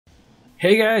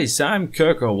Hey guys, I'm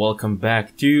Koko. Welcome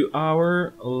back to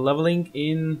our leveling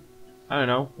in, I don't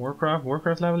know, Warcraft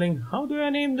leveling. How do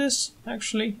I name this,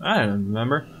 actually? I don't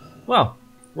remember. Well,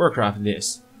 Warcraft it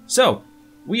is. So,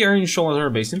 we are in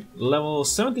Shoulder Basin, level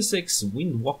 76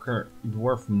 Windwalker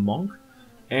Dwarf Monk.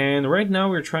 And right now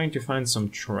we're trying to find some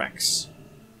tracks.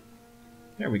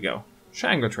 There we go.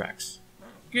 Shango tracks.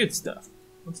 Good stuff.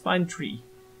 Let's find three.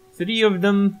 Three of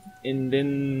them, and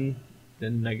then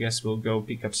I guess we'll go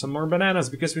pick up some more bananas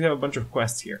because we have a bunch of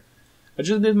quests here. I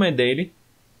just did my daily,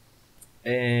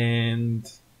 and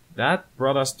that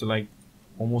brought us to like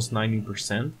almost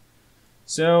 90%.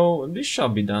 So this shall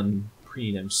be done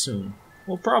pretty damn soon.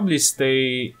 We'll probably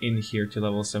stay in here to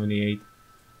level 78.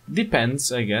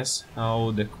 Depends, I guess,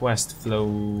 how the quest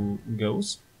flow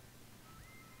goes.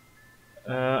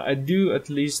 I do at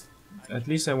least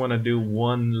I want to do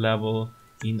one level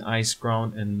in Ice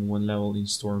Crown and one level in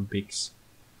Storm Peaks.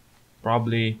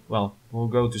 Probably, well, we'll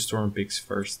go to Storm Peaks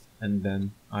first and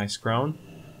then Ice Crown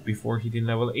before hitting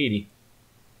level 80.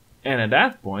 And at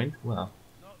that point, well,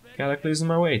 Cataclysm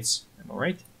awaits. Am I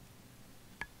right?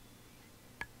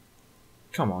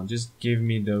 Come on, just give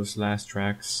me those last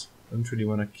tracks. Don't really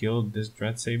want to kill this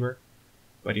Dread Saber,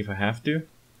 but if I have to,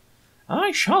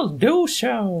 I shall do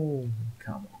so.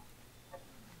 Come on.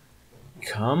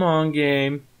 Come on,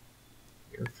 game.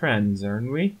 We're friends,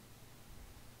 aren't we?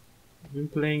 I've been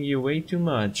playing you way too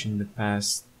much in the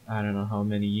past, I don't know how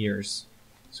many years.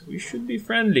 So we should be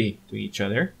friendly to each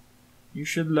other. You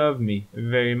should love me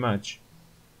very much.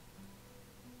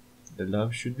 The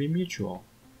love should be mutual.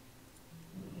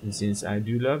 And since I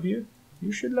do love you,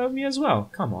 you should love me as well.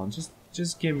 Come on,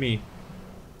 just give me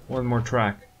one more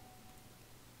track.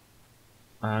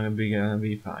 I'm gonna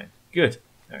be fine. Good.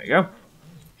 There you go.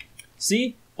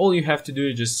 See? All you have to do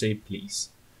is just say please.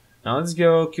 Now let's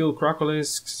go kill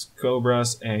crocolisks,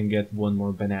 cobras, and get one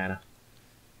more banana.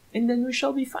 And then we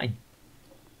shall be fine.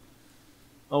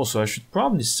 Also, I should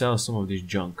probably sell some of this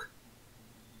junk.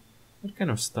 What kind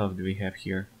of stuff do we have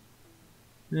here?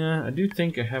 Yeah, I do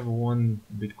think I have one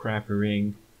bit crappy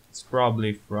ring. It's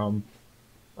probably from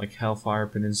like Hellfire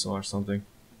Peninsula or something.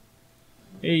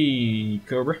 Hey,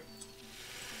 Cobra.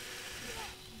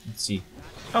 Let's see.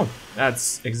 Oh,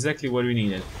 that's exactly what we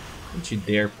needed. Don't you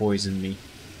dare poison me.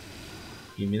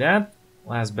 Give me that.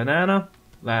 Last banana.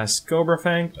 Last Cobra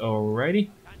Fang. Alrighty.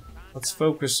 Let's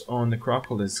focus on the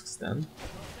crocolisks then.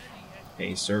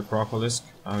 Hey, Sir Crocolisk.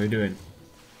 How you doing?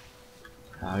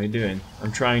 How you doing?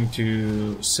 I'm trying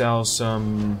to sell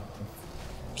some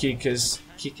kicks.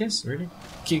 Kicks? Really?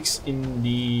 Kicks in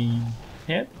the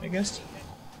head, I guess?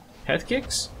 Head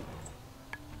kicks?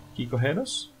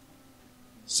 Kikohedos?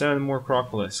 7 more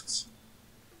crocolisks.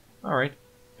 Alright.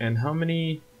 And how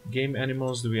many game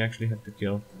animals do we actually have to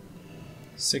kill?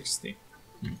 60.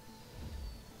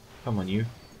 Come on, you.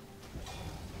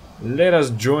 Let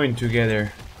us join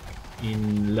together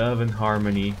in love and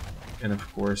harmony. And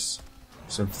of course,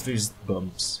 some fist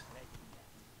bumps.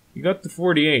 You got to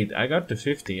 48. I got to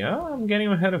 50. Oh, I'm getting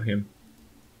ahead of him.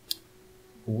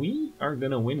 We are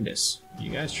gonna win this.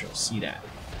 You guys shall see that.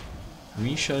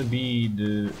 We shall be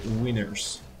the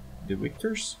winners. The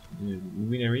victors? The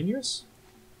winnerinos?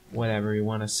 Whatever you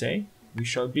want to say. We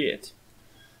shall be it.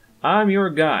 I'm your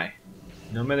guy.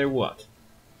 No matter what.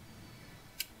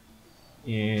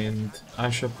 And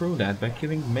I shall prove that by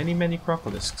killing many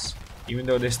crocolisks. Even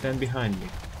though they stand behind me.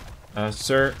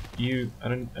 Sir, I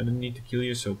don't need to kill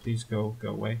you, so please go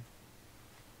away.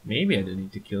 Maybe I do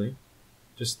need to kill you.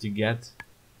 Just to get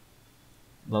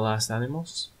the last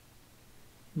animals.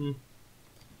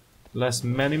 Less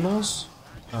manimals?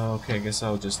 Okay, I guess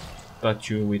I'll just touch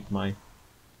you with my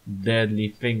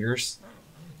deadly fingers.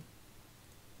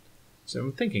 So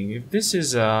I'm thinking, if this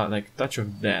is like touch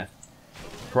of death,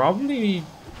 probably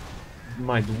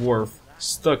my dwarf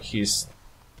stuck his,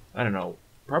 I don't know,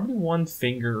 probably one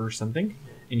finger or something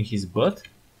in his butt.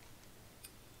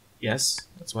 Yes,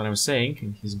 that's what I was saying,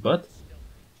 in his butt.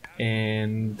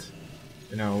 And,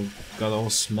 you know, got all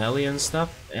smelly and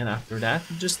stuff. And after that,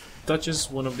 he just touches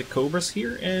one of the cobras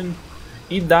here and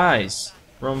he dies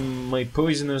from my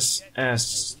poisonous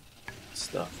ass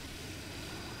stuff.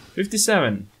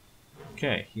 57.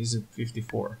 Okay, he's at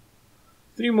 54.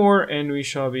 3 more and we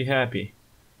shall be happy.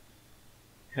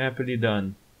 Happily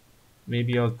done.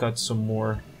 Maybe I'll touch some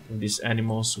more of these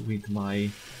animals with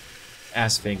my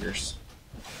ass fingers.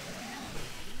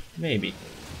 Maybe.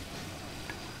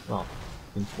 Well,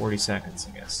 in 40 seconds,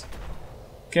 I guess.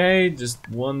 Okay, just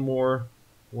one more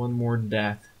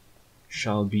death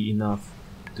shall be enough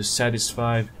to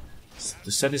satisfy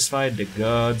the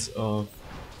gods of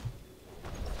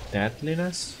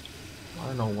deathliness. I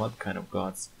don't know what kind of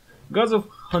gods. Gods of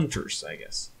hunters, I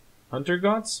guess. Hunter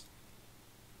gods?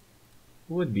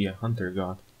 Who would be a hunter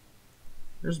god?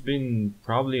 There's been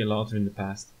probably a lot in the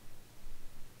past.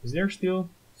 Is there still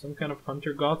some kind of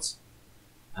hunter gods?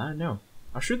 I don't know.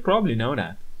 I should probably know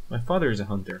that. My father is a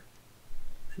hunter.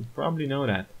 Should probably know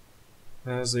that.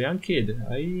 As a young kid,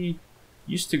 I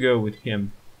used to go with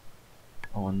him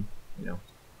on,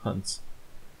 hunts.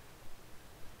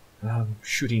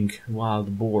 Shooting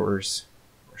wild boars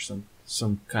or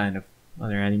some kind of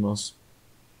other animals.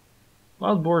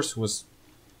 Wild boars was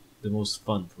the most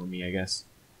fun for me, I guess.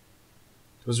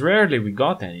 It was rarely we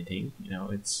got anything,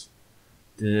 it's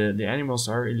the animals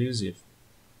are elusive,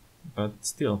 but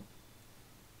still,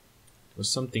 it was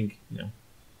something,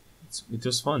 it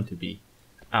was fun to be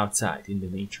outside in the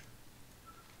nature.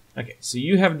 Okay, so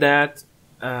you have that,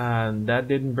 and that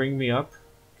didn't bring me up.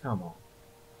 Come on.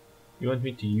 You want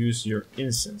me to use your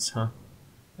incense, huh?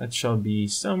 That shall be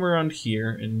somewhere around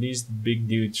here, and these big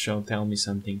dudes shall tell me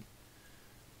something.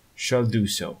 Shall do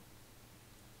so.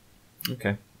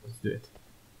 Okay, let's do it.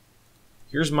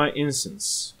 Here's my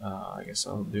incense. I guess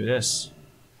I'll do this.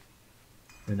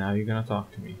 And now you're gonna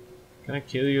talk to me. Can I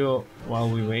kill you while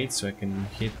we wait so I can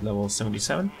hit level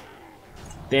 77?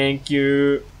 Thank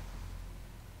you.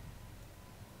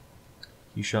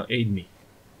 You shall aid me.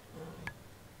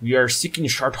 We are seeking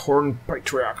Shorthorn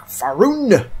Patriarch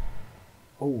Faroon.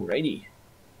 Alrighty.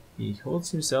 He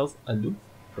holds himself aloof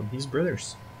from his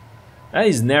brothers. That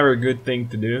is never a good thing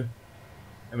to do.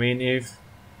 I mean,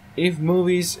 if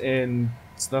movies and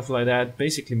stuff like that,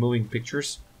 basically moving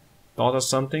pictures, taught us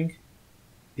something,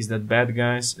 is that bad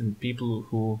guys and people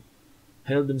who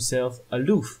held themselves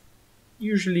aloof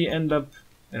usually end up,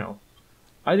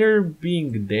 either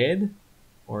being dead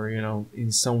or,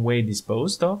 in some way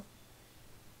disposed of,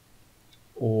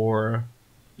 or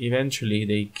eventually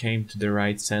they came to the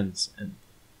right sense and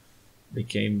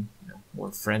became,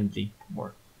 more friendly,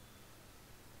 more,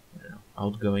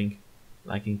 outgoing,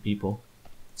 liking people,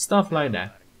 stuff like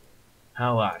that.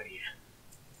 How are you?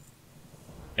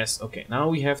 Yes, okay, now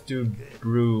we have to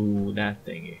brew that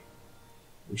thingy.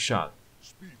 We shall.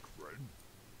 Speak, friend.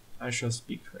 I shall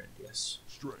speak, friend, yes.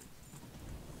 Strength.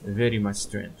 Very much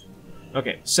strength.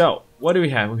 Okay, so, what do we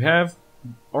have? We have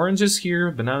oranges here,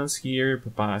 bananas here,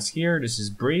 papayas here, this is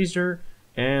brazier,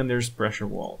 and there's pressure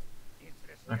wall.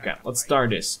 Okay, let's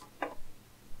start this.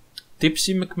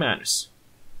 Tipsy McManus.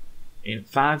 In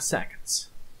 5 seconds.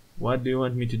 What do you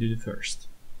want me to do first?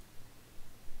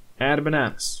 Add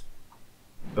bananas.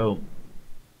 Boom.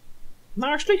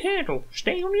 Nicely handled.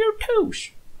 Stay on your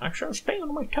toes. I shall stay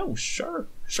on my toes, sir.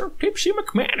 Sir Tipsy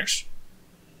McManus.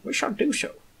 We shall do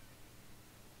so.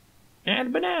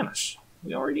 Add bananas.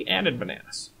 We already added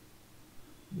bananas.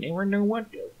 Never know what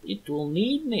it will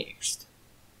need next.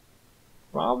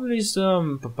 Probably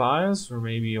some papayas or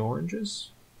maybe oranges.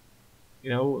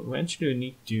 Eventually we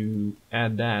need to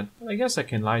add that. But I guess I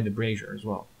can light the brazier as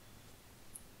well.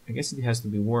 I guess it has to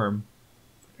be warm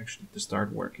actually to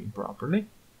start working properly.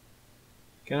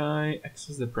 Can I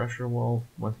access the pressure wall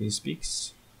when he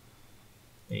speaks?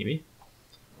 Maybe.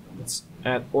 Let's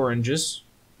add oranges.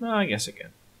 No, I guess I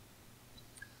can.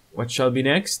 What shall be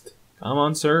next? Come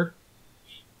on, sir.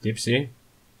 Tipsy.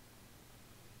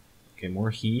 Okay,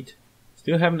 more heat.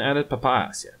 Still haven't added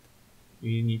papayas yet.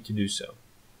 We need to do so.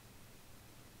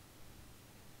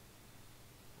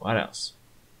 What else?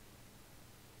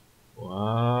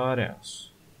 What else?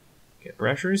 Okay,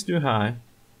 pressure is too high.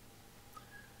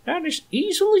 That is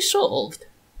easily solved.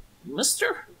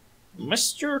 Mr.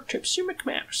 Tipsy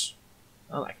McManus.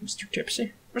 I like Mr.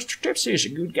 Tipsy. Mr. Tipsy is a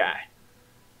good guy.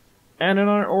 And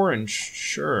another orange,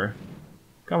 sure.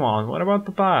 Come on, what about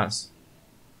papayas?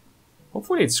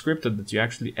 Hopefully it's scripted that you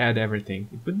actually add everything.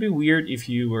 It would be weird if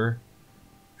you're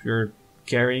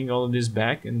carrying all of this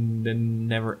back and then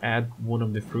never add one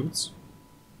of the fruits.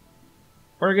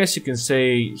 Or I guess you can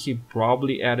say he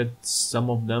probably added some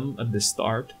of them at the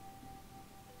start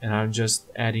and I'm just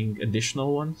adding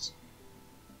additional ones.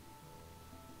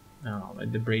 Now,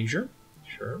 like the brazier,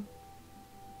 sure.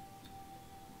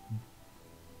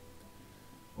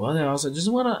 What else? I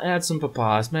just want to add some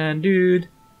papayas, man, dude.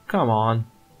 Come on.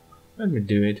 Let me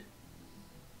do it.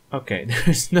 Okay,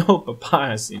 there's no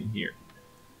papayas in here.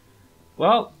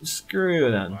 Well, screw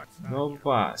you then. No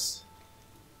papayas.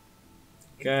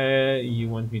 Okay, you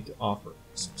want me to offer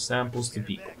some samples to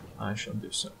people. I shall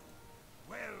do so.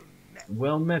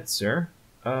 Well met, sir.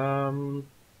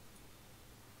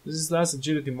 This is less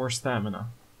agility, more stamina.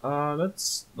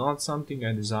 That's not something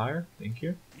I desire. Thank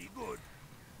you.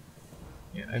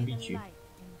 Yeah, I beat you.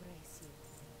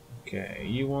 Okay,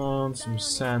 you want some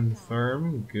sand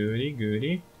firm. Goody,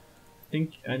 goody. I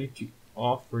think I need to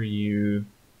offer you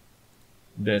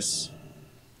this.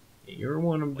 You're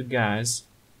one of the guys.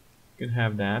 You can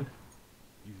have that.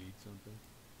 You need something?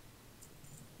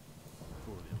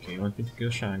 Okay, you want me to kill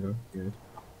Shango? Good.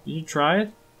 Did you try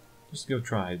it? Just go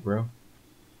try it, bro.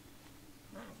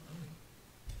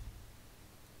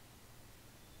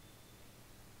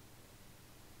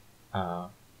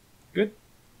 Good.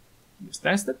 Just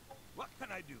test it. What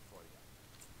can I do for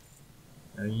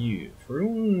you? You,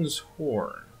 Faroon's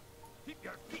Horn. Keep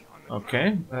your feet on the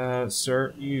Okay,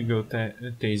 sir, you go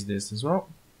taste this as well.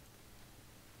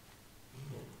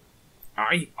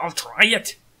 I'll try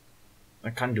it. I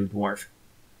can't do dwarf.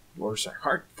 Dwarves are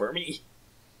hard for me.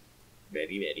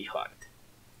 Very, very hard.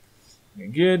 Okay,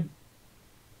 good.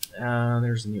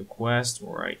 There's a new quest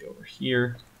right over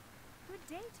here. Good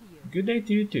day to you. Good day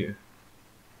to you too.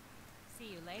 See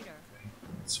you later.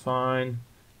 That's fine.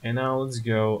 And now let's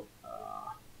go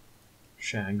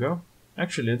Shango.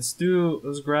 Actually, let's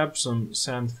grab some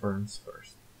sand ferns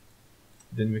first.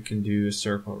 Then we can do a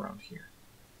circle around here.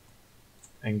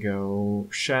 And go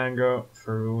Shango,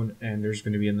 Faroon, and there's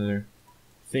gonna be another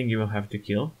thing you will have to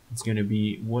kill. It's gonna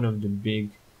be one of the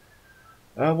big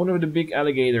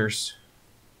alligators.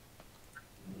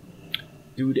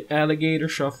 Do the alligator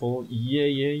shuffle. Yeah,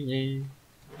 yeah, yeah.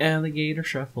 Alligator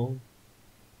shuffle.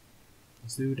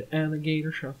 Let's do the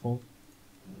alligator shuffle.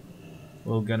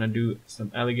 We're gonna do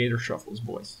some alligator shuffles,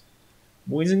 boys.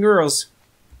 Boys and girls.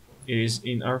 It is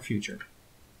in our future.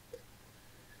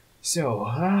 So,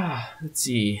 let's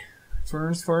see.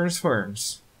 Ferns.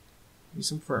 Need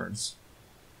some ferns.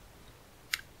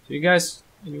 So you guys,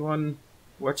 anyone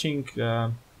watching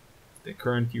the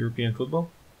current European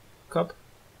Football Cup?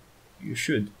 You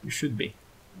should be.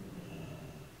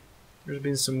 There's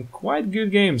been some quite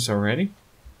good games already.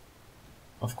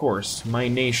 Of course, my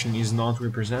nation is not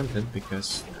represented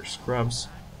because they're scrubs.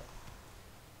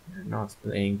 They're not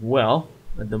playing well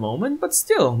at the moment, but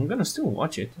still, I'm gonna still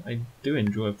watch it. I do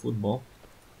enjoy football.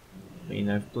 I mean,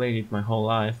 I've played it my whole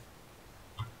life.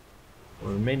 For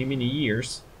many, many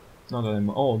years. Not that I'm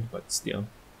old, but still.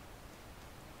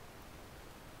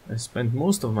 I spent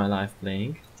most of my life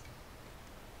playing.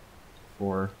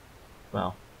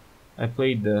 Well, I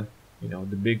played the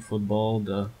big football,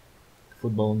 the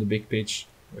football on the big pitch,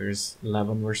 where it's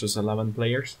 11 versus 11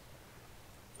 players.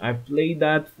 I played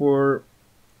that for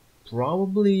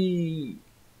probably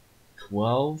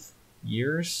 12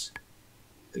 years.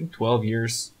 I think 12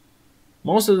 years.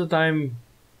 Most of the time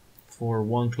for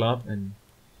one club and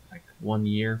like 1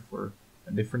 year for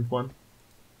a different one.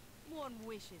 One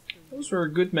wishes for you. Those were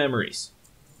good memories.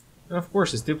 And of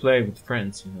course I still play with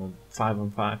friends,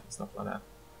 5-on-5 and stuff like that.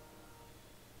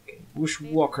 Okay,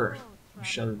 Bushwalker.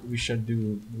 We should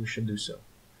do so.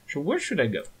 So where should I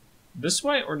go? This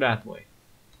way or that way?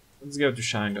 Let's go to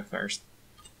Shango first.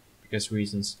 Because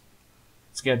reasons.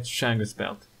 Let's get Shango's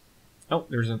belt. Oh,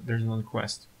 there's another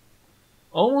quest.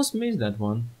 Almost missed that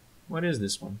one. What is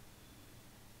this one?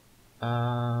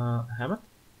 Hammer?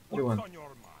 What do you want? on your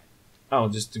mind? Oh,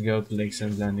 just to go to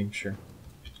Lakeside Landing, sure.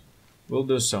 We'll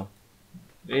do so.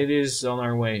 It is on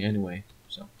our way anyway,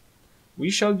 so we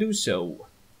shall do so.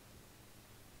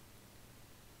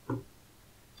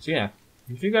 So yeah,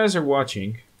 if you guys are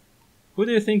watching, who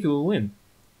do you think will win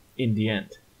in the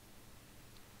end?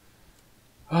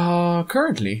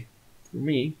 Currently, for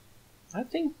me, I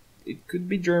think it could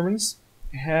be Germans.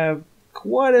 They have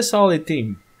quite a solid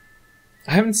team.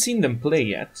 I haven't seen them play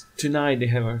yet. Tonight they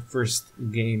have our first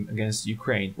game against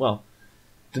Ukraine. Well,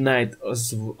 tonight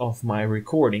of my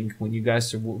recording, when you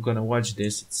guys are gonna watch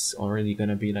this, it's already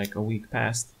gonna be like a week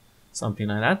past, something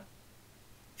like that.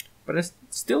 But I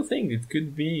still think it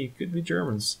could be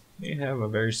Germans. They have a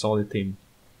very solid team.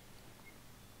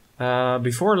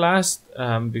 Before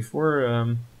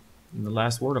the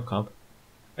last World Cup,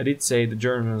 I did say the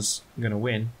Germans gonna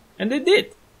win, and they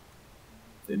did.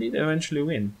 They did eventually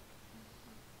win.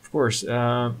 Of course,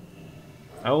 I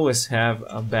always have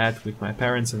a bet with my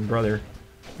parents and brother.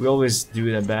 We always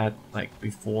do the bet like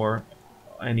before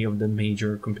any of the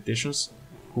major competitions,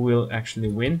 who will actually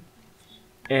win.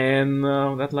 And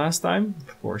that last time,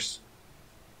 of course,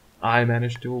 I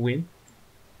managed to win.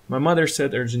 My mother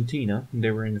said Argentina, and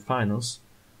they were in the finals.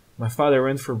 My father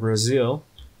went for Brazil,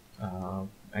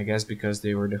 I guess because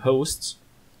they were the hosts.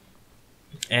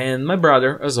 And my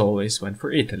brother, as always, went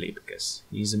for Italy because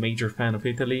he's a major fan of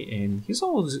Italy and he's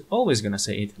always gonna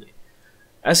say Italy.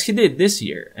 As he did this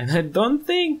year. And I don't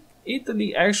think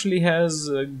Italy actually has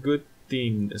a good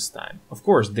team this time. Of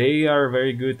course, they are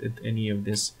very good at any of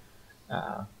these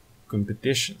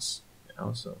competitions,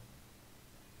 so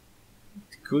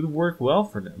it could work well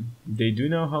for them. They do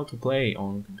know how to play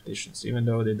on competitions, even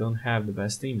though they don't have the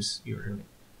best teams usually.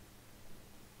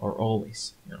 or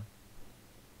always, you know.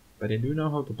 But they do know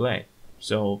how to play,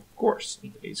 so of course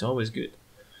it's always good.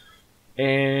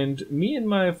 And me and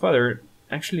my father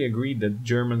actually agreed that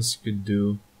Germans could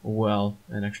do well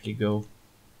and actually go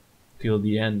till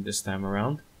the end this time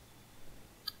around.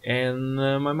 And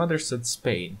my mother said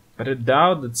Spain, but I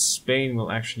doubt that Spain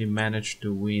will actually manage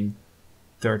to win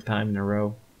third time in a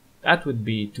row. That would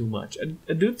be too much.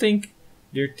 I do think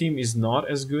their team is not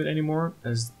as good anymore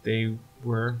as they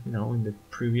were, you know, in the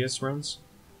previous runs.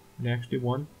 They actually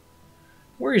won.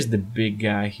 Where is the big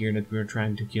guy here that we're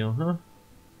trying to kill, huh?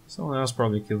 Someone else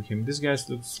probably killed him. This guy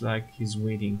looks like he's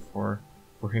waiting for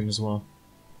him as well.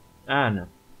 Ah, no.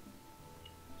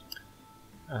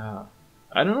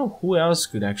 I don't know who else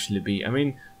could actually be. I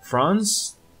mean,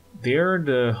 France, they're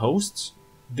the hosts.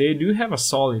 They do have a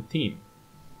solid team.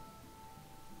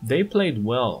 They played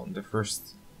well in the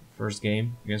first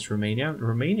game against Romania.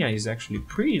 Romania is actually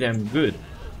pretty damn good.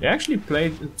 They actually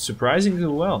played surprisingly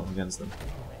well against them.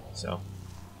 So,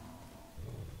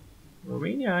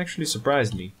 Romania actually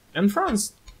surprised me. And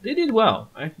France, they did well.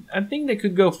 I think they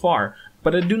could go far,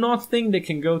 but I do not think they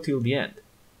can go till the end.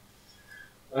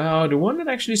 The one that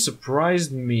actually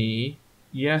surprised me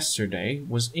yesterday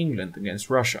was England against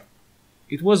Russia.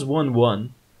 It was 1-1,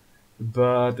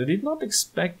 but I did not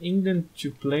expect England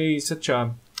to play such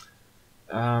a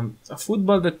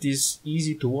football that is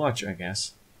easy to watch, I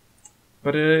guess.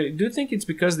 But I do think it's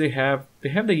because they have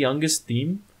the youngest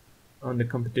team on the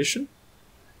competition,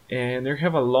 and they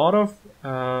have a lot of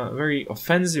very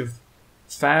offensive,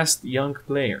 fast young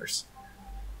players.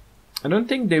 I don't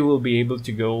think they will be able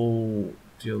to go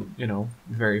till, you know,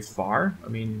 very far. I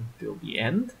mean, till the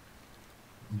end.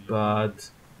 But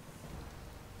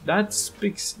that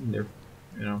speaks in their,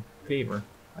 you know, favor,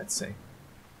 I'd say.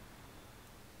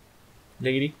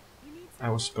 Lady, I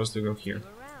was supposed to go here.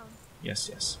 Yes,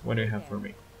 yes. What do you have for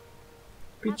me?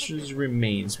 Pictures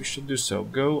remains. We should do so.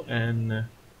 Go and...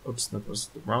 oops, that was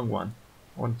the wrong one.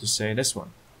 I wanted to say this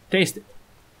one. Taste it.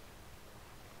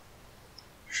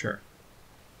 Sure.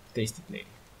 Taste it, lady.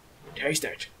 Taste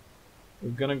it. We're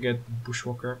gonna get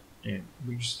Bushwalker and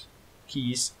Brews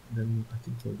keys. Then I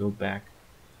think we'll go back.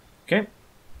 Okay.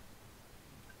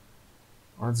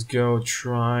 Let's go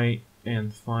try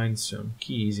and find some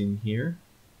keys in here.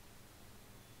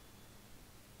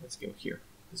 Let's go here.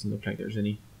 Doesn't look like there's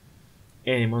any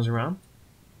animals around.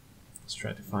 Let's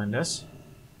try to find us.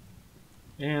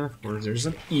 And of course there's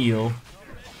an eel.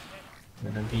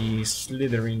 Gonna be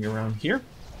slithering around here.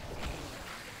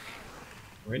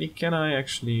 Already, can I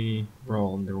actually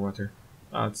roll underwater?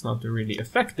 It's not really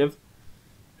effective.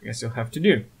 I guess you'll have to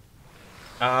do.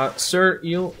 Sir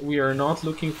Eel, we are not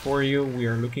looking for you. We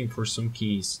are looking for some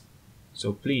keys.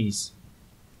 So please,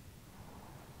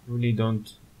 really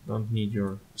don't need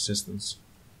your assistance.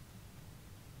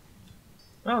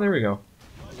 Oh, there we go.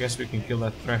 I guess we can kill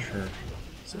that Thresher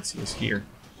since he is here.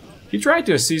 He tried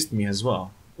to assist me as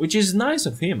well, which is nice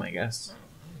of him, I guess.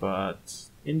 But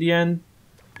in the end,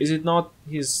 is it not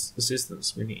his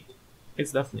assistance we need?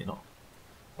 It's definitely not.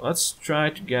 Let's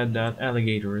try to get that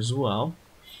alligator as well.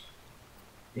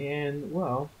 And,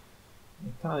 well,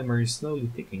 the timer is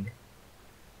slowly ticking.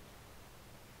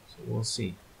 So we'll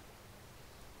see.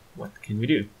 What can we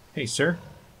do? Hey, sir.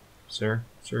 Sir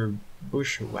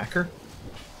Bushwhacker.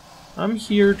 I'm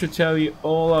here to tell you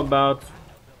all about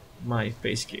my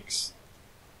face kicks.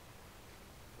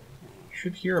 You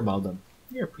should hear about them.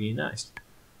 They're pretty nice.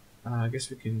 I guess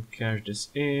we can cash this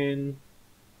in.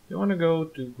 You wanna go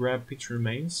to grab Pitch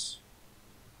Remains?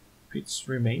 Pitch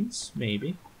Remains?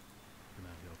 Maybe.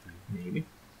 Maybe.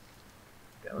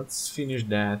 Okay, let's finish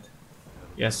that.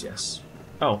 Yes, yes.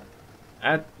 Oh,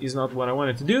 that is not what I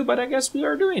wanted to do, but I guess we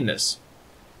are doing this.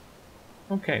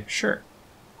 Okay, sure.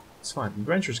 It's fine.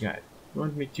 Adventurer's Guide. You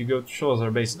want me to go to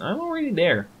Sholazar Basin? I'm already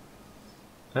there.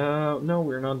 No,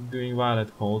 we're not doing Violet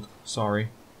Hold. Sorry.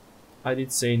 I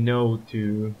did say no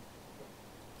to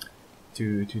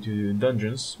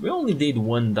dungeons. We only did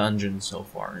one dungeon so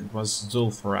far. It was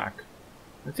Zul'Farrak.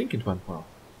 I think it went well.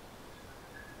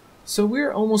 So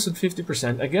we're almost at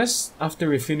 50%. I guess after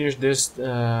we finish this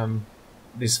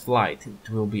this flight, it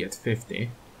will be at 50.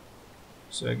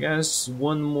 So I guess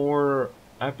one more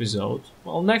episode.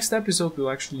 Well, next episode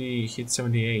we'll actually hit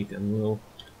 78, and we'll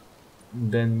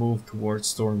then move towards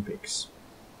Storm Peaks.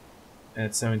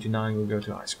 At 79, we'll go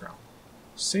to Ice Crown.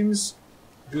 Seems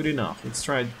good enough. Let's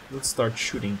try. Let's start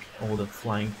shooting all the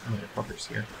flying motherfuckers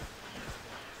here.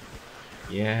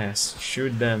 Yes,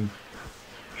 shoot them.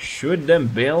 Shoot them,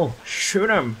 Bill. Shoot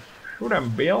them. Shoot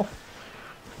them, Bill.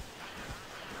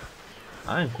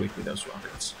 I'm quick with those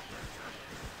rockets.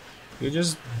 You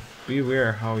just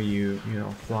beware how you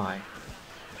fly.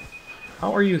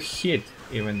 How are you hit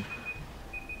even?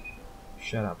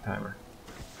 Shut up, timer.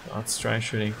 Let's try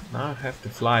shooting. Now I have to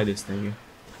fly this thing.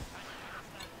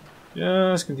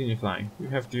 Just continue flying. You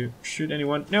have to shoot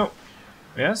anyone. No.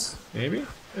 Yes, maybe.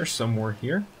 There's some more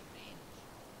here.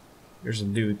 There's a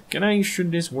dude. Can I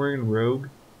shoot this Worgen rogue?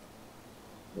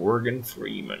 Worgen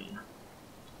Freeman.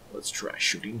 Let's try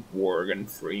shooting Worgen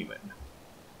Freeman.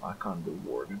 I can't do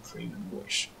Worgen Freeman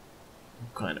voice. I'm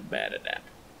kind of bad at that.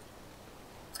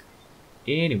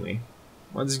 Anyway,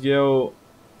 let's go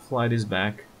fly this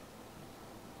back.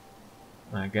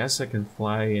 I guess I can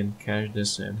fly and cash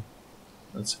this in.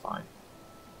 That's fine.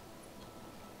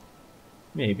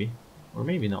 Maybe. Or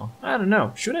maybe not. I don't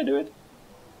know. Should I do it?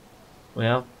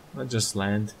 Well, I'll just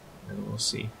land and we'll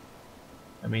see.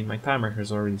 I mean, my timer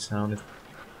has already sounded.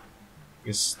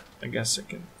 I guess I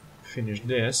can finish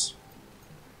this.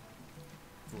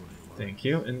 Thank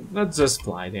you. And let's just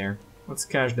fly there. Let's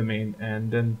cache the main,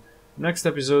 and then next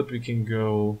episode we can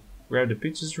go grab the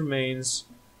Peach's remains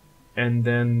and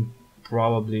then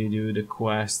probably do the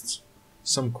quests.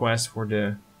 Some quests for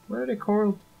the, what are they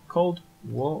called?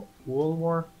 World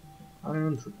War? I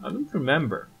don't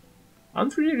remember. I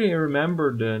don't really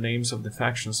remember the names of the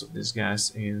factions of these guys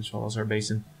in Salazar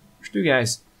Basin. There's two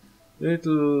guys. The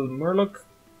little Murloc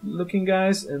looking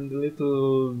guys and the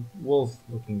little wolf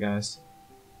looking guys.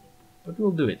 But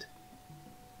we'll do it.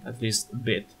 At least a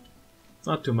bit.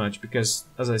 Not too much, because,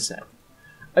 as I said,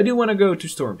 I do want to go to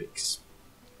Storm Peaks.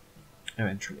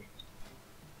 Eventually.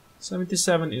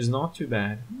 77 is not too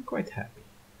bad. I'm quite happy.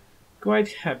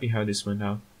 Quite happy how this went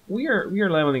out. We are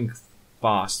leveling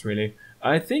fast, really.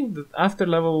 I think that after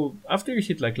you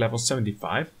hit like level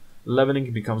 75,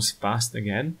 leveling becomes fast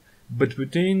again. But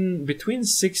between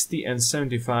 60 and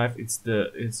 75, it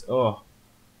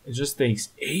just takes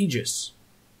ages.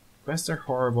 Quests are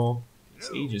horrible. It's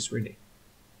ages, really.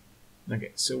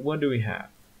 Okay, so what do we have?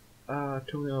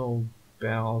 Toenail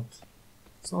belt.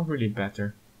 It's not really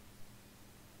better.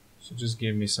 So just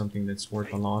give me something that's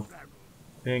worth a lot.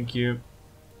 Thank you,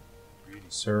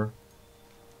 sir.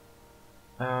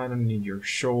 I don't need your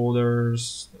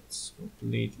shoulders. That's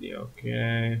completely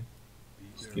okay.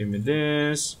 Just give me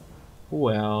this.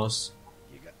 Who else?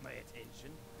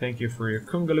 Thank you for your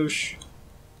kungaloosh.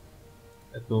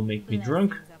 That will make me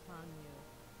drunk.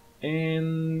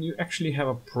 And you actually have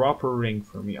a proper ring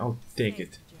for me. I'll take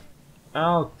it.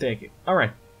 I'll take it.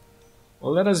 Alright.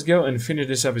 Well, let us go and finish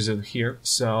this episode here.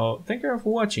 So, thank you all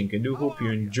for watching. I do hope you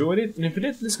enjoyed it. And if you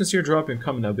did, please consider dropping a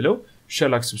comment down below. Share,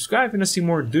 like, subscribe, and to see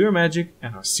more, do your magic.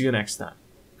 And I'll see you next time.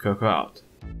 Koko out.